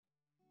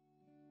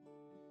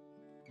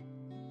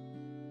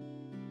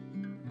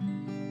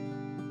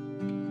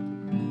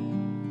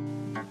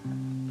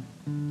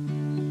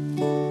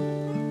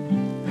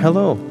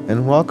Hello,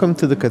 and welcome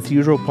to the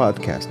Cathedral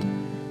Podcast.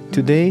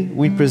 Today,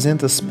 we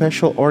present a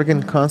special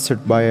organ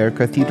concert by our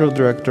Cathedral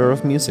Director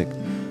of Music,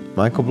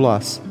 Michael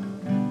Bloss.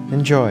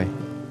 Enjoy.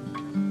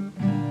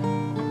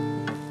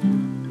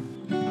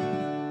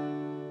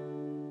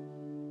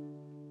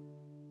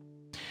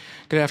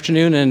 Good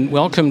afternoon and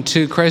welcome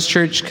to Christ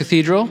Church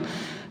Cathedral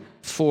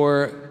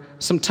for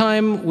some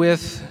time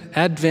with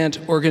Advent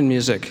organ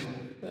music.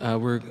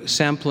 We're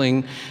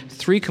sampling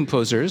three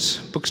composers,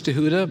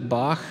 Buxtehude,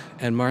 Bach,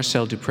 and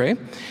Marcel Dupré,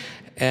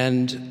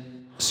 and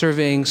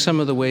surveying some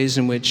of the ways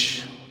in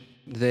which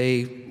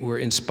they were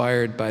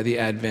inspired by the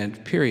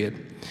Advent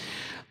period.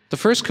 The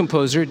first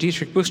composer,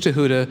 Dietrich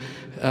Buxtehude,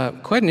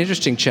 quite an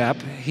interesting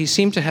chap. He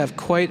seemed to have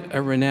quite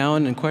a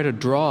renown and quite a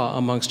draw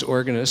amongst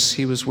organists.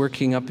 He was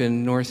working up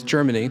in North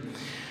Germany,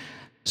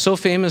 so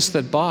famous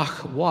that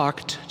Bach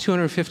walked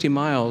 250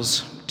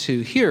 miles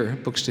to hear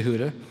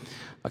Buxtehude,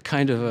 a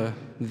kind of a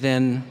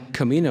then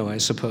Camino, I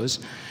suppose.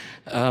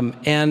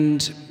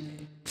 And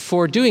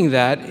for doing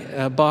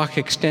that, Bach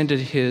extended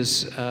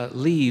his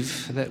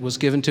leave that was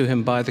given to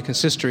him by the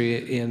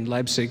consistory in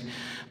Leipzig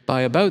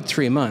by about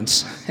 3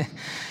 months.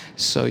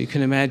 So you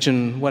can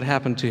imagine what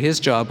happened to his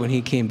job when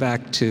he came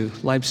back to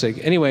Leipzig.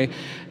 Anyway,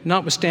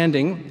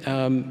 notwithstanding,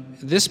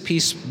 this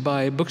piece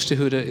by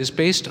Buxtehude is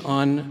based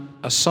on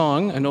a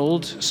song, an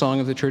old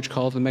song of the church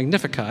called the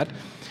Magnificat,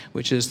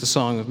 which is the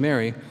Song of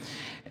Mary.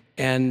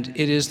 And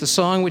it is the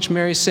song which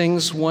Mary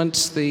sings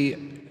once the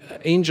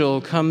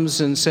angel comes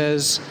and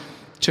says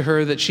to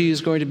her that she is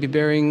going to be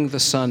bearing the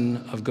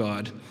Son of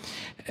God.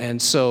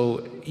 And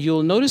so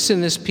you'll notice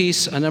in this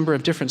piece a number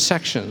of different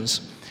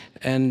sections,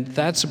 and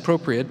that's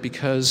appropriate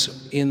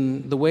because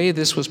in the way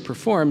this was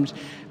performed,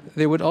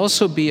 there would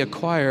also be a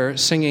choir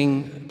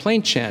singing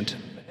plain chant.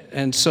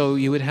 And so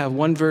you would have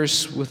one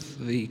verse with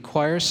the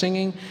choir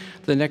singing,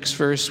 the next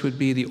verse would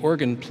be the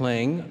organ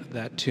playing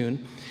that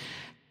tune.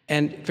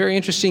 And very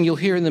interesting, you'll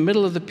hear in the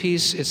middle of the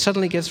piece, it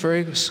suddenly gets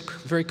very,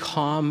 very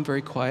calm,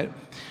 very quiet.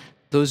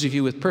 Those of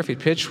you with perfect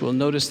pitch will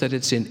notice that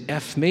it's in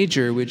F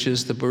major, which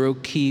is the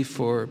Baroque key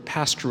for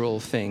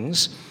pastoral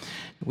things,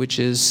 which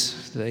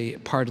is the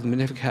part of the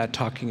Magnificat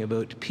talking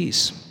about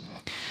peace.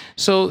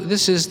 So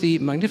this is the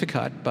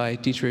Magnificat by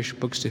Dietrich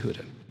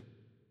Buxtehude.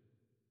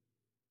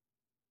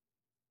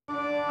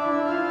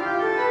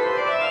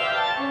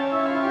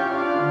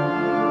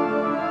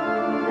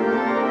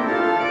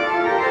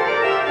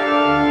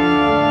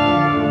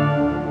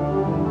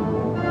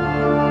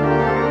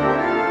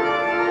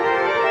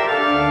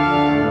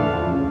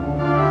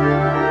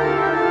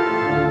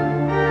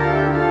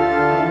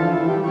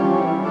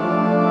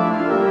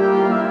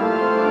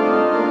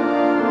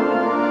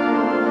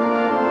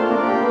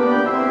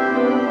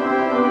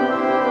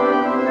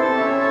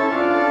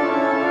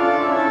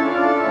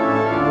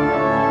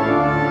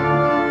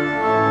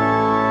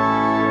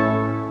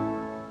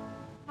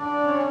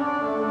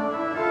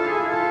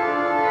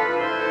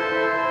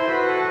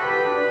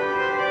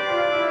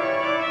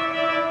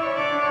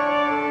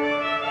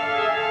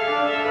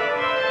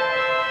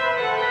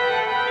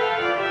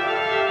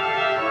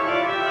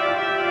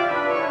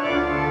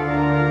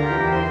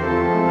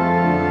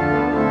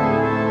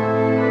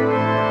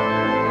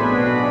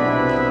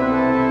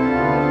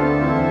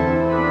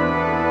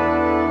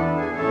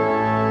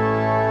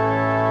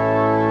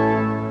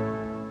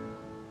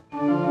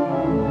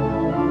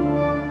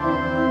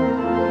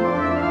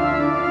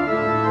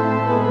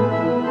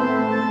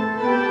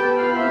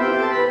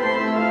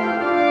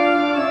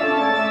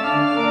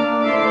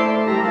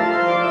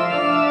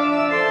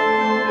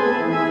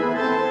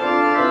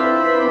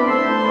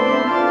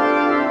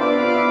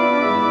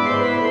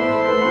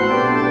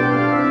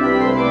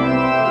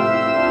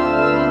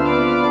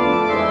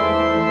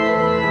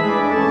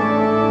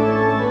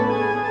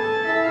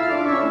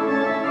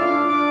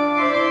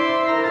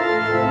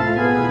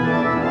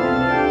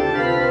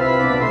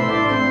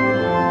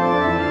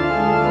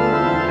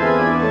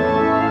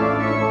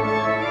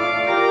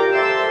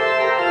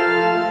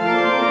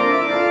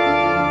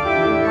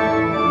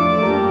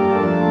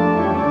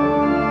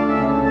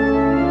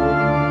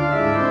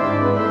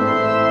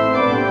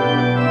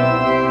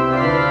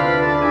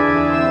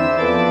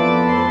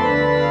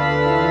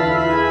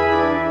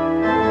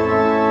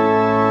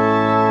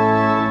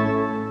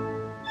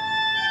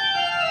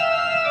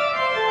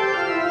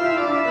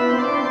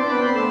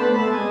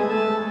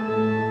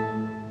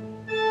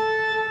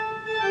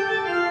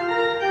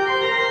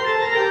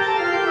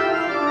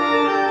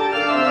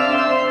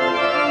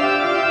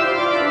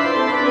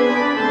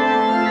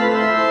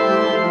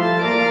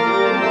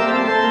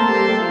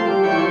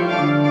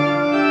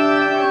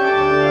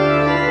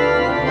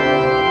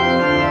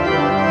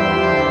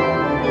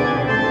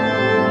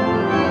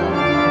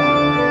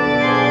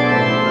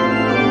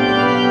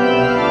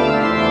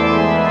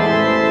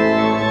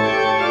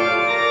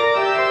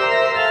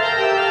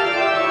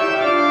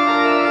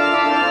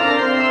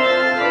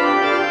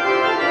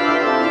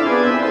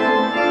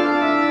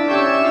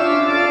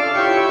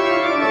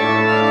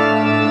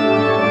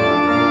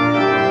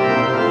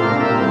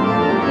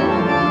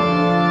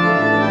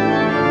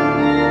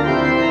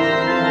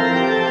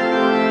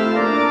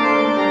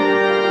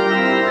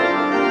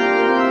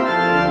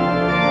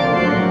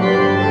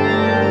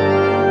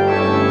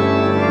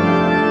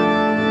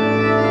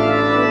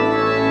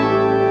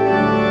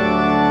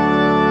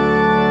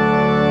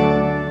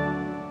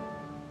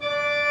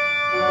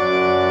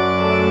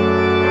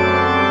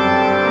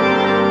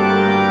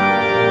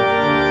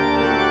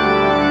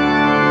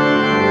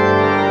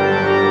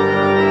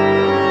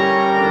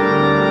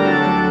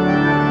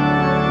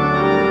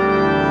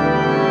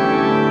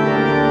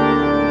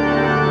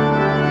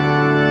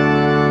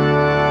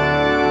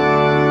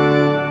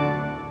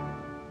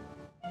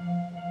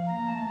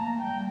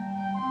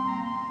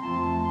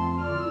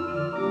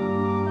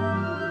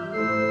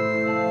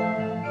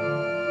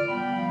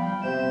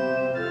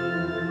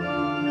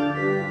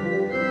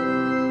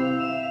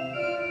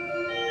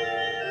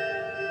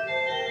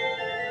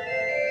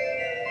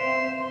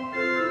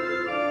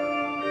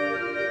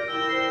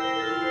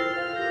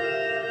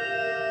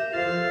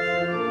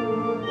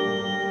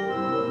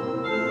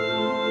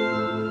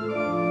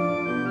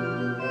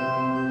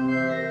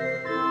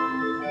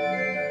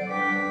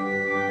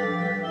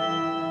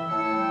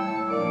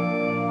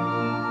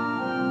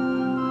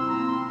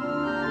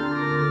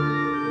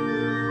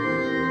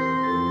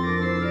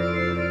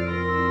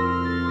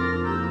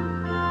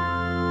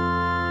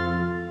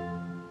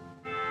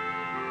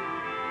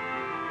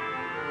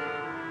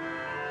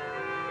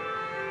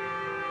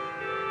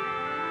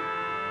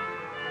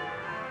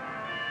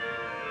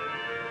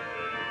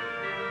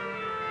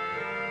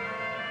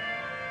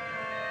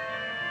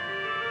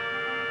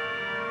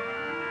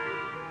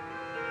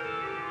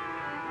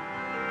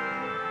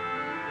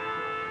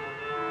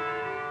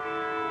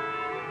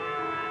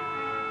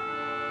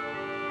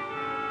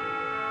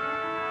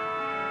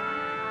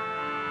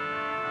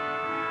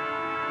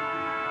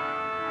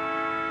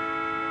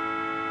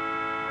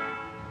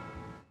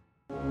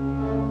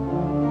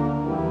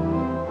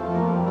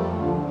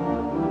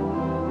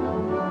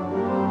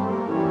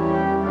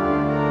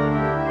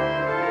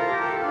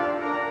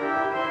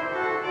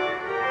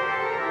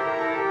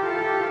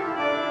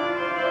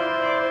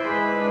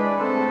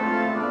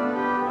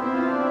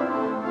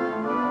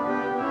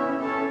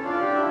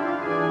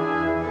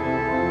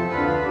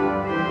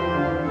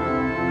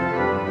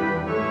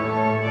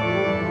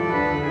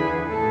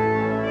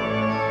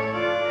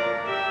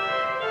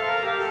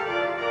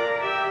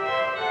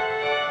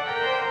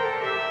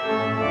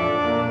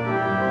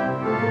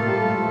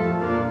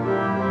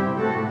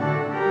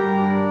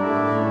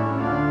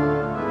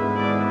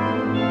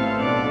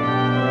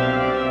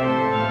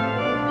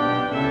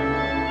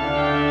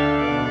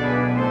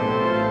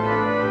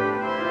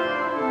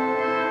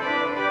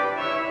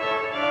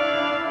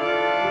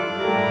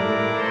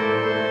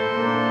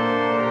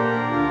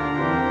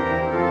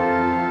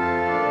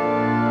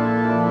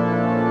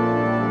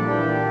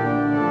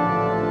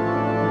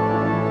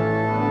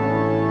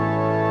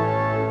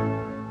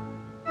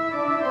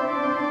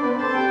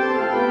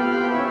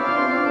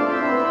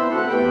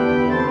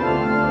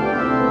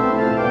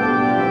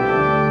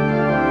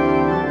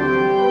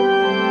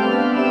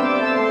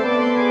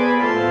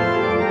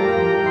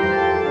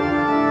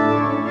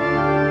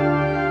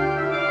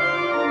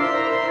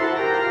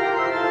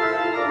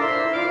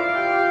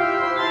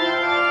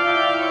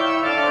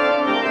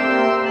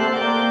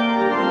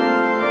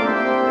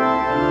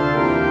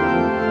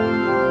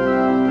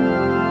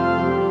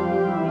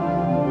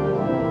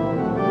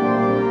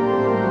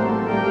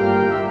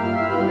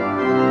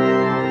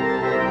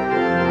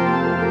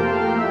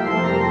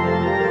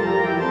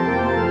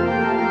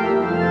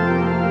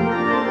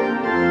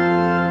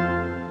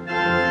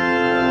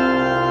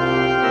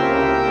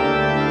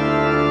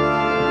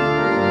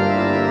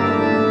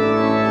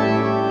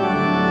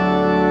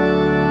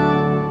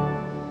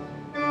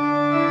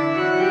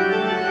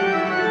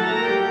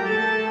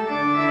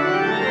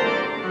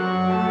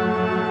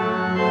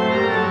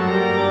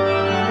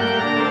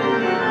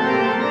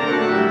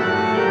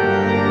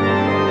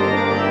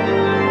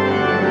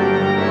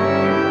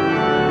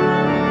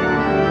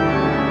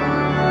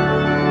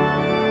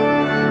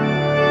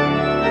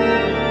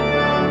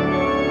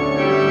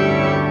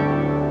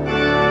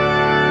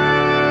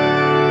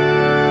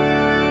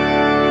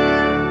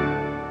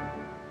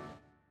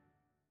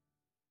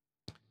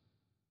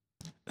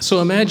 So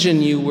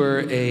imagine you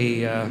were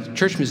a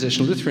church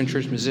musician, Lutheran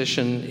church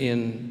musician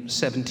in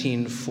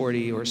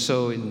 1740 or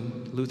so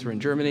in Lutheran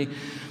Germany.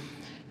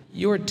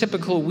 Your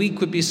typical week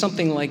would be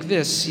something like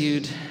this.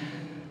 You'd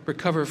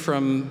recover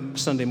from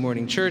Sunday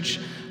morning church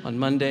on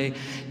Monday.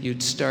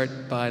 You'd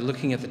start by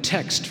looking at the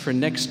text for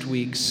next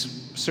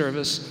week's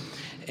service,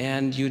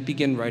 and you'd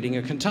begin writing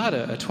a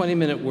cantata, a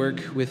 20-minute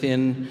work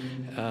within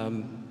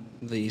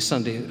the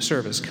Sunday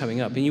service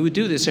coming up. And you would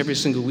do this every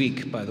single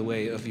week, by the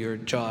way, of your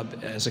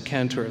job as a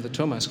cantor of the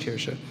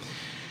Thomaskirche.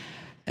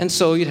 And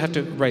so you'd have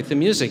to write the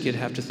music. You'd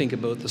have to think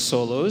about the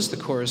solos, the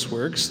chorus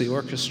works, the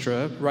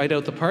orchestra, write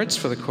out the parts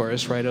for the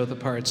chorus, write out the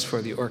parts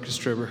for the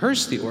orchestra,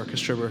 rehearse the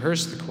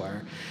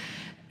choir.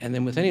 And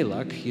then with any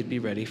luck, you'd be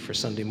ready for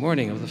Sunday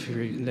morning of the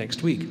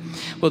next week.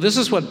 Well, this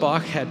is what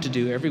Bach had to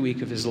do every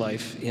week of his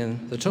life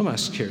in the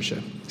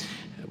Thomaskirche.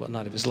 Well,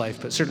 not of his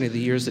life, but certainly the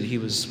years that he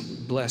was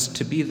blessed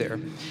to be there.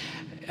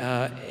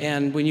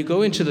 And when you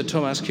go into the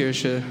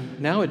Thomaskirche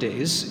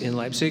nowadays in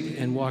Leipzig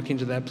and walk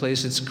into that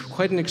place, it's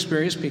quite an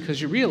experience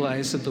because you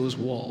realize that those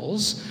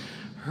walls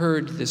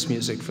heard this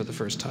music for the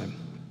first time.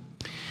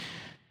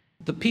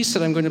 The piece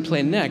that I'm going to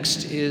play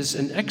next is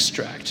an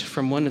extract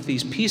from one of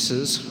these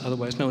pieces,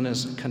 otherwise known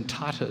as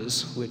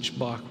cantatas, which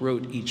Bach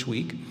wrote each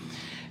week.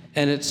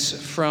 And it's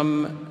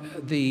from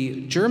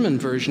the German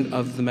version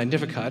of the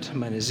Magnificat,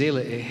 Meine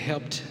Seele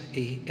erhebt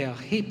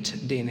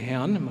den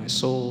Herrn, my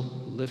soul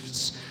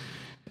lifts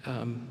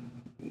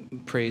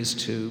praise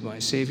to my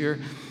Savior.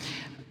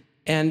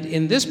 And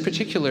in this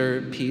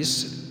particular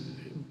piece,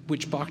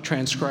 which Bach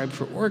transcribed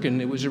for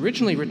organ, it was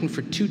originally written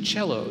for two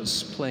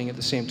cellos playing at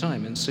the same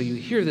time. And so you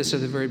hear this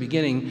at the very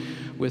beginning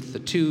with the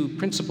two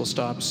principal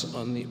stops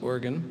on the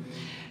organ.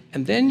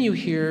 And then you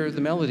hear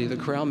the melody, the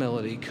chorale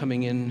melody,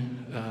 coming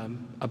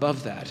in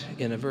above that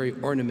in a very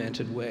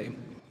ornamented way.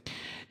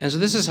 And so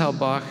this is how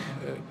Bach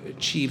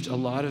achieved a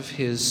lot of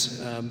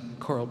his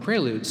choral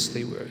preludes,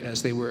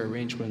 as they were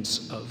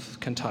arrangements of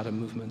cantata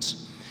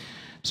movements.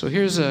 So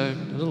here's a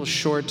little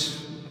short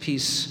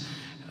piece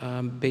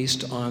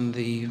based on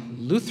the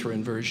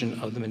Lutheran version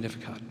of the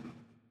Magnificat.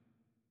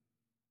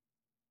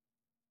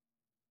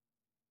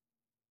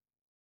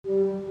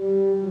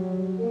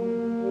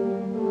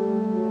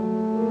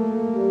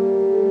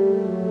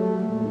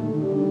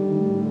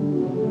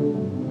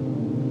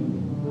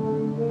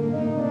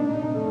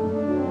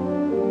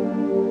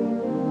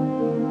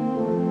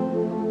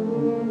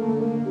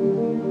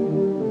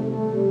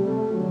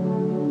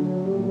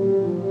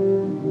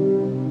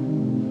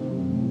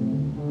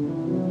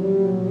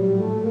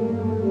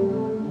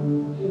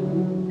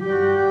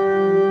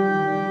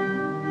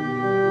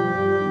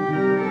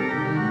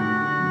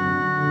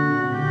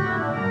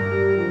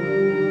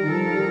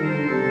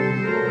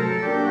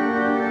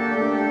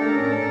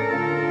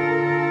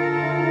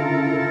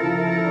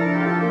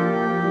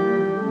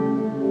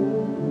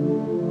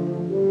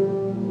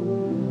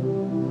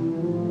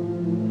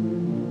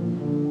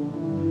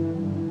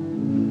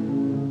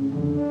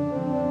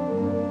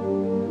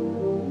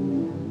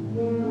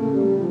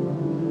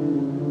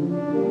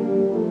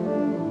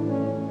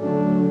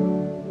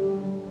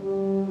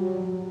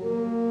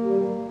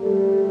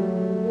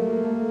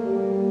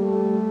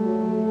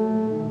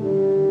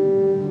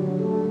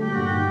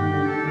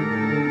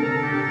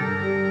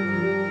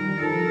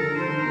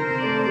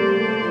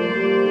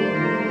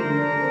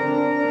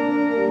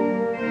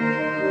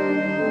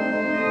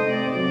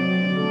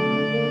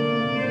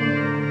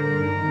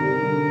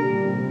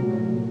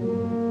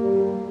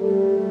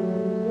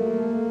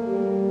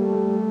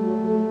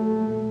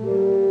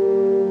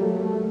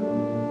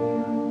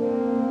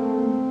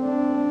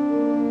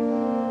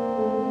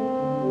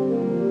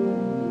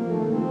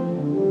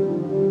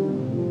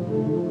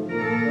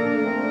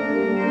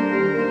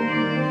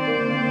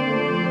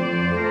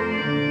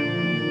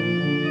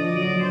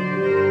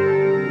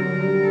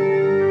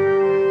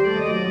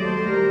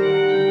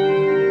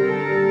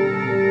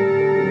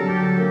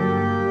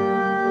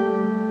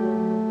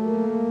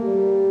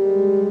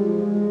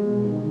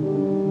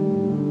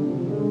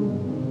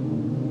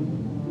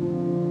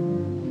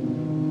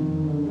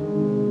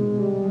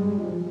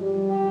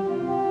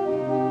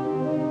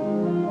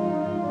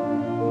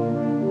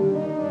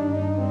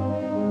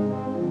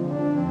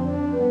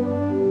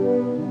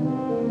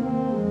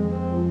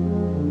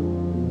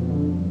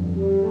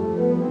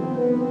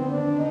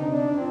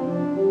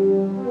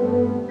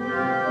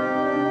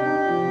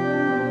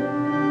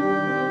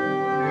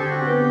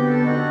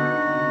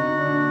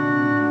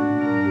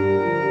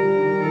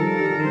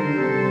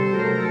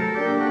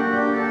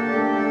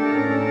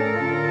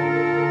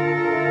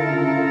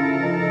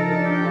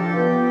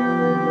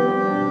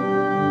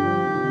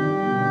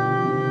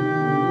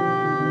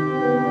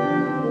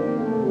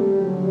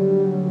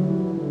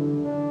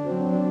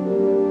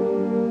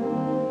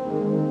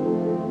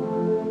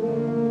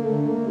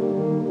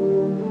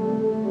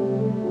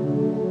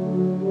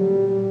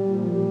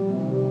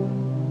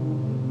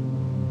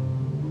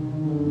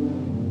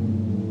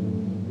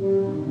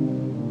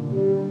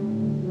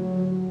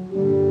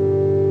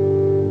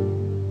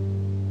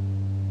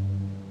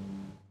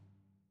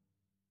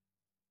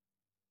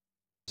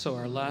 So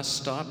our last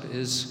stop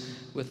is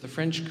with the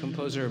French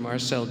composer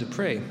Marcel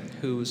Dupré,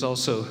 who is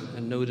also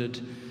a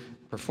noted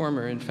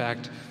performer. In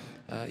fact,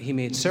 he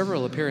made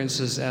several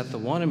appearances at the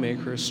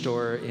Wanamaker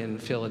store in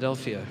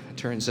Philadelphia. It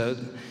turns out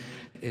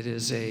it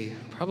is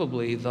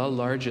probably the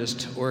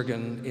largest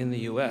organ in the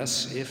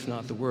US, if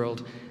not the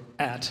world,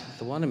 at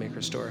the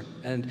Wanamaker store.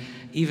 And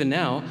even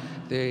now,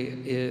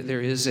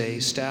 there is a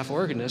staff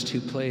organist who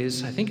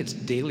plays, I think it's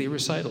daily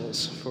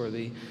recitals for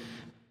the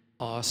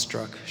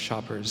awestruck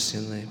shoppers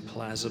in the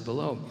plaza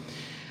below.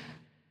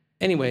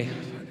 Anyway,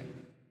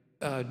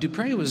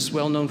 Dupré was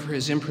well known for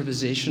his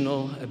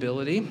improvisational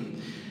ability.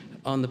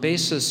 On the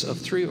basis of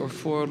 3 or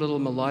 4 little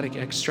melodic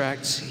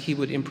extracts, he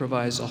would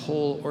improvise a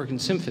whole organ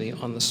symphony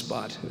on the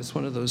spot. It's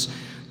one of those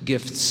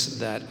gifts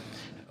that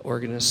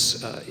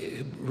organists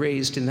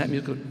raised in that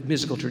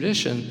musical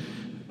tradition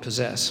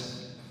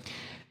possess.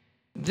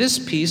 This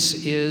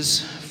piece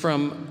is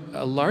from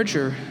a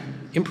larger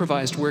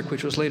improvised work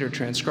which was later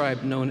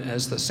transcribed, known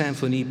as the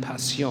Symphonie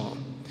Passion.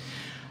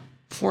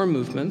 4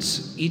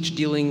 movements, each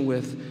dealing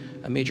with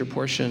a major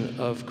portion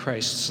of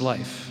Christ's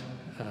life.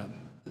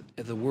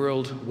 The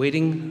world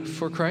waiting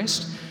for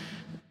Christ,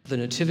 the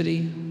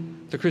Nativity,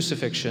 the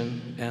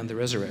crucifixion, and the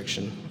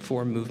resurrection.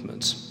 4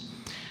 movements.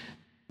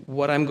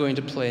 What I'm going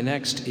to play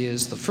next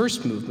is the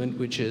first movement,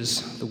 which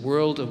is the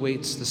world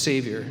awaits the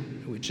Savior,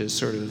 which is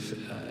sort of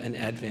an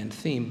Advent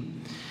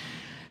theme.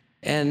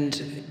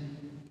 And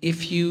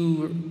if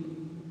you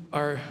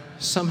are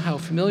somehow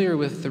familiar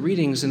with the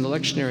readings in the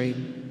lectionary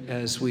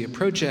as we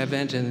approach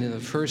Advent and in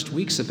the first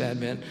weeks of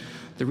Advent,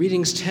 the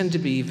readings tend to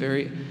be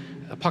very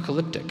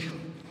apocalyptic,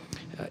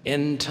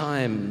 end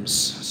times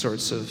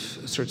sorts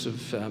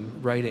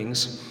of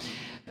writings.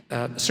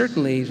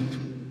 Certainly,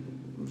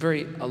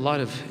 a lot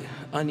of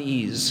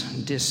unease,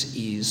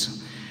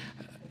 dis-ease.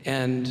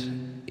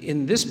 And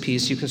in this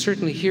piece, you can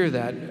certainly hear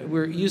that.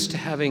 We're used to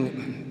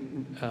having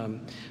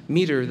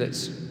meter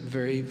that's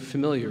very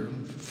familiar,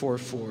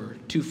 4/4,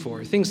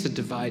 2/4, things that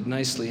divide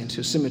nicely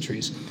into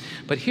symmetries.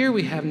 But here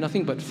we have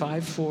nothing but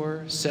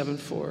 5/4,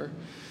 7/4.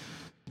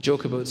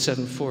 Joke about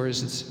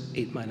 7/4s, it's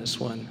 8 minus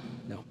 1.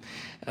 No.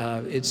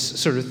 It's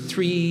sort of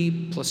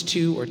 3 plus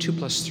 2 or 2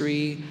 plus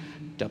 3,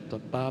 da ba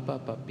ba ba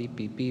ba beep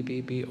beep beep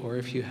beep beep. Or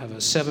if you have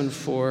a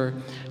 7/4,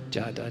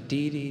 da da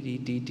dee dee dee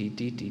dee dee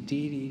dee dee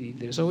dee.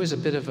 There's always a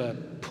bit of a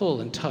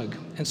pull and tug,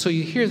 and so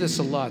you hear this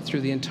a lot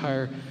through the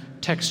entire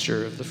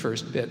texture of the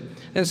first bit.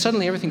 Then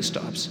suddenly everything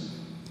stops,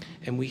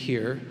 and we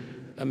hear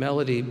a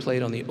melody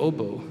played on the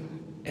oboe,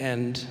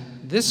 and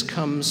this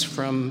comes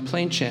from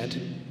plain chant,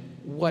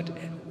 what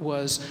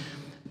was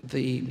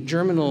the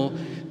germinal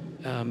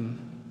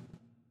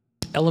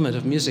element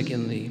of music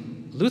in the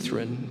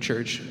Lutheran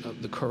church,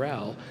 the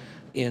chorale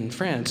in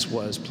France,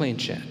 was plain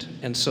chant.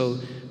 And so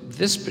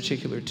this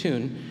particular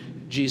tune,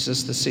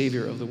 Jesus, the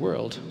Savior of the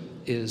World,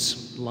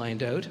 is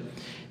lined out.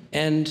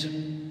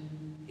 And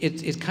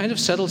it kind of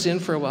settles in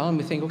for a while, and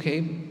we think,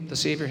 okay, the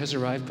Savior has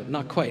arrived, but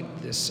not quite.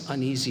 This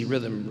uneasy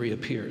rhythm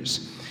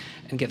reappears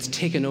and gets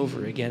taken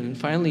over again. And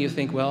finally you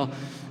think, well,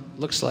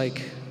 looks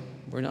like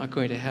we're not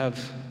going to have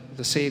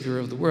the Savior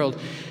of the world.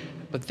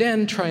 But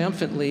then,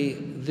 triumphantly,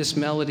 this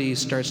melody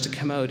starts to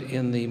come out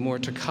in the more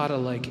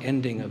toccata-like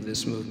ending of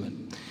this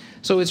movement.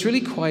 So it's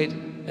really quite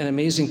an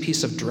amazing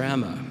piece of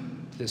drama,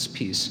 this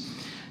piece.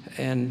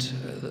 And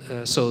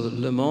so,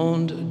 Le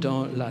Monde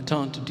dans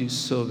l'attente du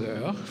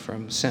Sauveur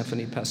from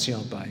Symphonie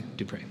Passion by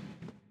Dupré.